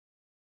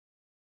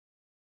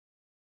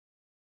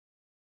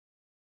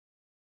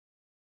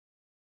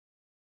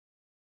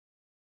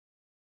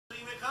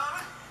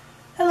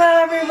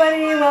Hello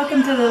everybody,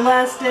 welcome to the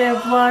last day of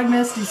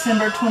Vlogmas,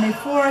 December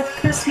 24th,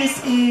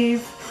 Christmas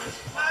Eve.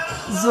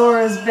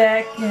 Zora's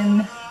back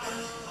and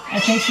I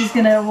think she's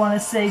going to want to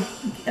say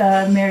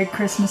Merry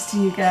Christmas to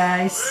you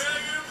guys.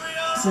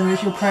 So you're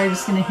probably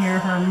just going to hear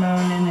her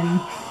moaning and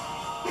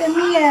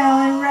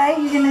meowing, right?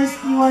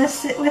 You want to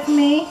sit with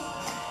me?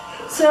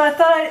 So I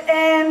thought I'd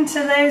end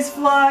today's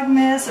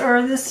Vlogmas,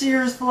 or this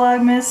year's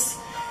Vlogmas,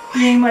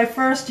 being my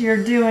first year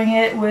doing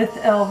it with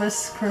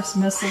Elvis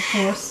Christmas, of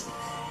course.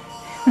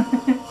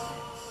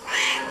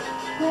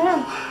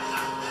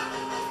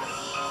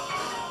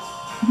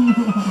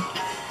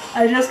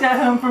 I just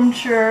got home from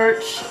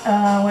church,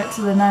 went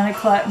to the 9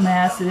 o'clock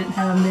mass. I didn't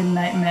have a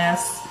midnight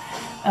mass,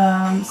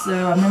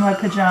 so I'm in my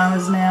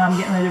pajamas now. I'm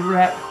getting ready to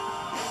wrap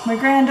my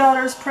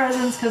granddaughter's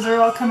presents because they're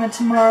all coming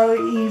tomorrow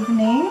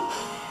evening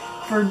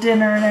for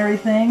dinner and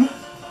everything.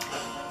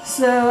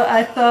 So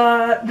I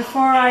thought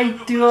before I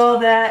do all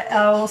that,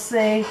 I will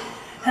say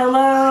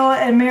hello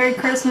and Merry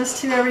Christmas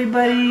to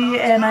everybody,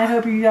 and I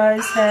hope you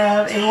guys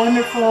have a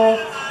wonderful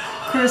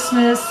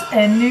Christmas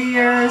and New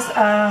Year's.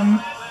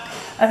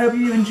 I hope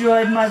you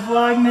enjoyed my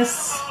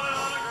Vlogmas.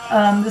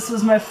 This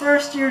was my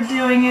first year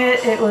doing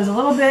it. It was a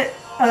little bit,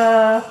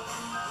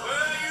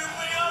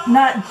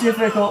 not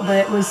difficult, but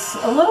it was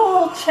a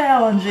little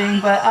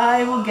challenging, but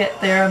I will get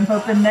there. I'm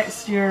hoping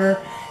next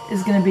year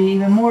is going to be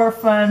even more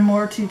fun,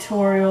 more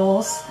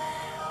tutorials,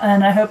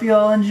 and I hope you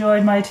all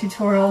enjoyed my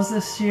tutorials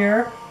this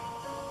year.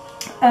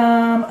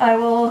 I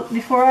will,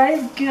 before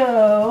I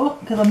go,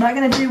 because I'm not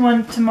going to do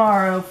one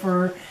tomorrow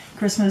for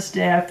Christmas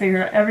Day, I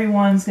figure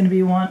everyone's going to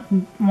be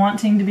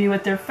wanting to be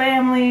with their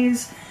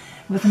families,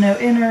 with no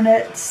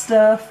internet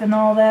stuff and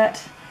all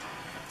that.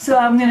 So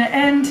I'm going to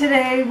end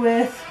today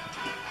with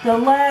the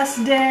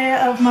last day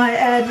of my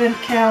Advent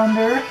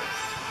calendar,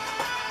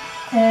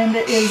 and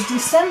it is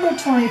December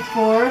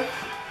 24th.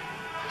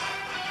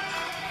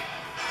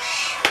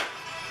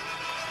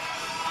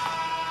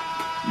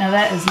 Now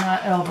that is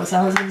not Elvis.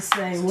 I was going to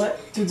say,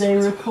 what did they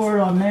record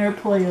on their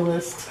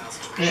playlist?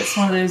 But it's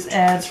one of those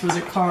ads for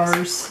the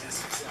cars.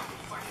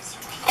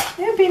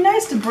 It would be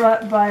nice to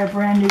buy a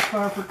brand new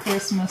car for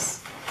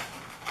Christmas.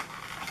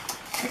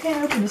 I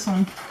can't open this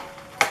one.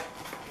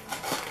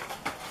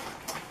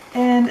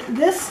 And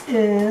this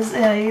is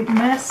a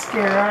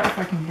mascara, if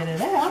I can get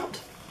it out.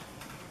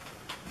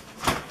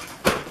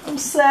 I'm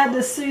sad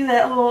to see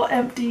that little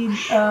empty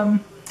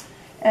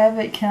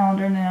Advent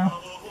calendar now.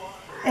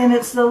 And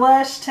it's the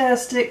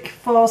Lashtastic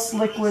False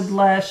Liquid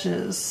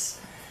Lashes.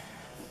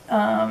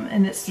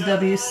 And it's the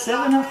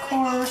W7, of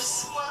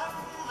course.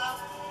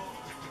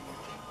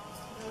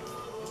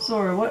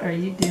 Zora, what are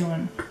you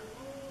doing?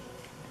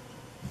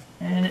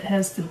 And it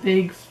has the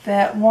big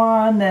fat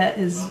wand that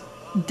is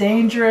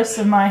dangerous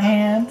in my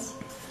hands.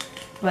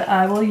 But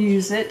I will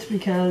use it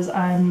because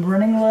I'm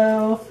running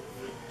low.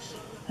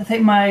 I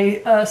think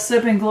my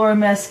Soap and Glory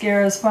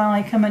mascara is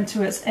finally coming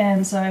to its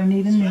end, so I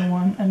need a new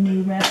one, a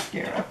new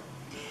mascara.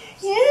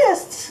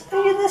 Yes,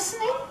 are you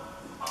listening?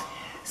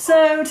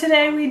 So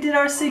today we did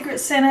our Secret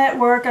Santa at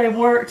work. I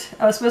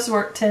was supposed to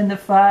work 10 to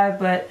 5,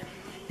 but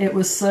it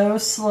was so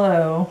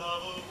slow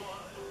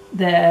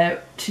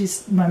that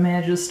my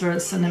manager started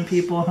sending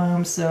people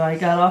home, so I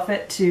got off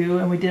at 2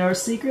 and we did our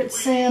Secret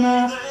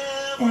Santa,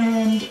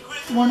 and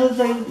one of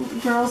the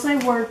girls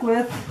I work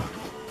with,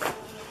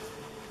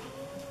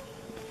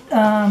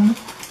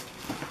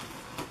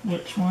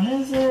 which one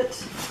is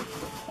it?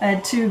 I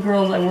had 2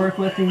 girls I work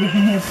with who gave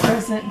me a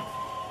present.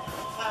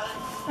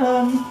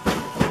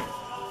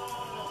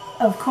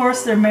 Of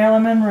course they're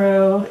Marilyn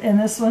Monroe, and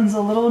this one's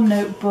a little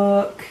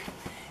notebook,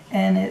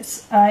 and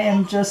it's I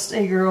Am Just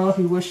a Girl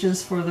Who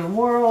Wishes for the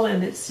World,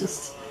 and it's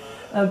just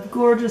a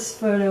gorgeous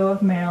photo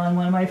of Marilyn,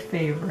 one of my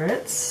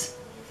favorites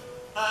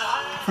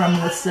from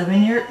the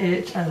 7-Year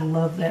Itch. I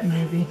love that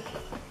movie.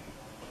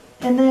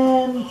 And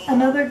then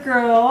another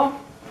girl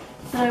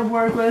that I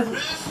work with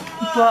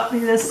bought me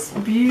this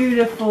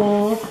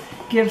beautiful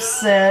gift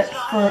set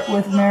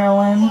with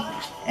Marilyn,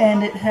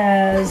 and it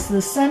has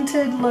the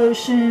scented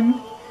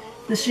lotion,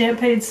 the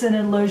champagne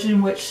scented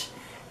lotion, which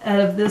out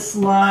of this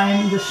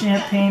line, the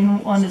champagne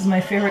one is my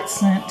favorite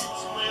scent.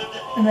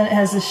 And then it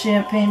has the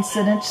champagne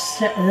scented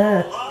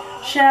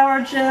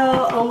shower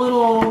gel, a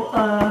little,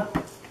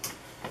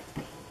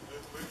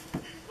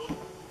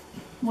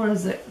 what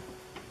is it?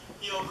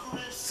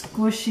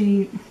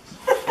 Squishy,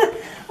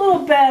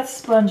 little bath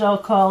sponge, I'll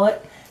call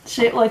it,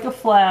 shaped like a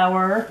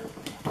flower.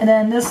 And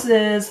then this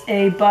is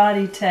a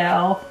body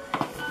towel.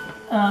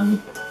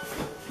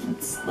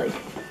 It's like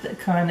the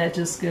kind that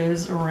just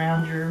goes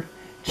around your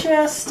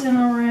chest and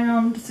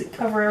around to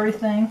cover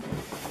everything.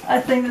 I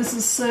think this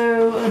is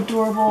so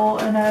adorable,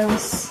 and I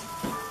was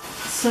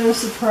so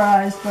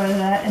surprised by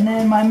that. And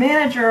then my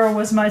manager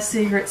was my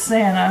Secret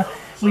Santa.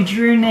 We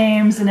drew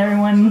names and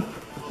everyone,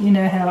 you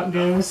know how it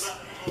goes.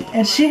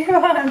 And she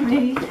bought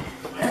me,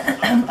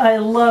 I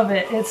love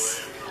it.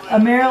 It's a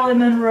Marilyn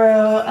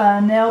Monroe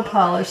nail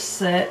polish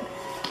set,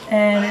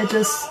 and it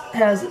just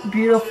has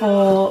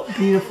beautiful,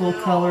 beautiful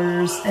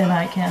colors, and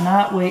I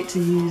cannot wait to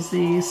use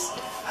these.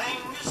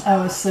 I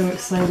was so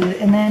excited.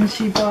 And then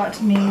she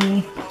bought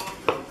me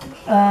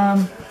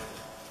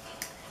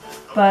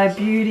by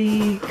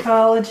Beauty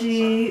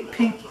Ecology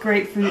pink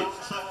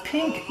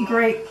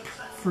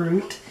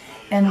grapefruit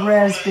and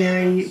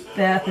raspberry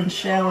bath and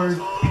shower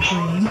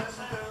cream.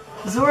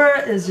 Zora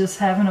is just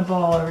having a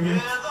ball over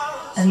here,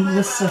 and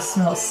this stuff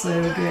smells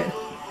so good.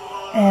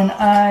 And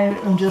I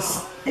am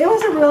just, it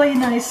was a really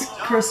nice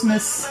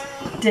Christmas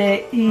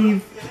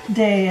Eve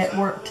day at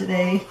work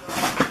today.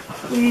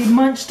 We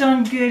munched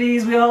on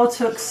goodies, we all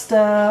took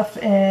stuff,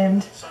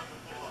 and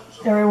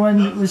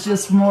everyone was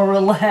just more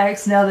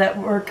relaxed now that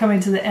we're coming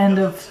to the end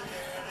of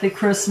the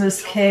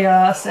Christmas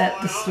chaos at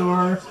the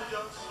store.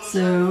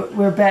 So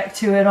we're back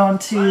to it on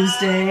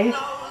Tuesday,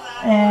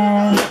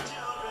 and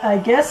I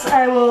guess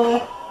I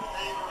will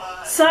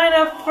sign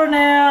up for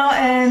now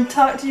and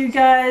talk to you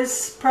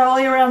guys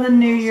probably around the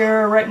New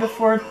Year, right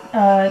before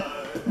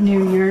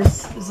New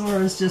Year's.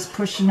 Zora's just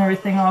pushing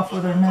everything off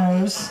with her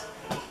nose.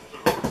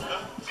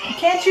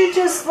 Can't you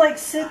just like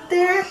sit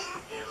there?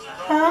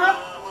 Huh?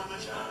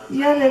 You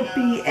gotta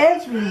be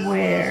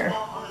everywhere.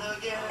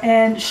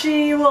 And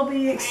she will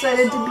be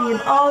excited to be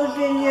in all the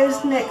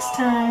videos next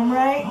time,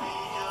 right?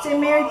 Say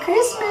Merry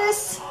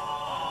Christmas.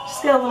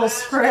 She's got a little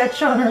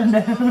scratch on her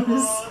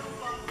nose.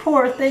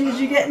 Poor thing, did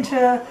you get into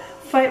a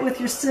fight with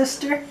your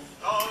sister?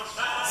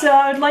 So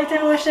I would like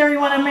to wish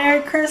everyone a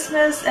Merry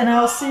Christmas, and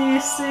I'll see you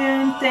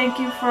soon. Thank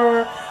you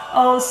for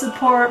all the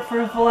support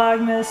for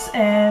Vlogmas,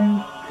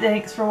 and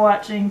thanks for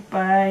watching.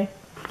 Bye.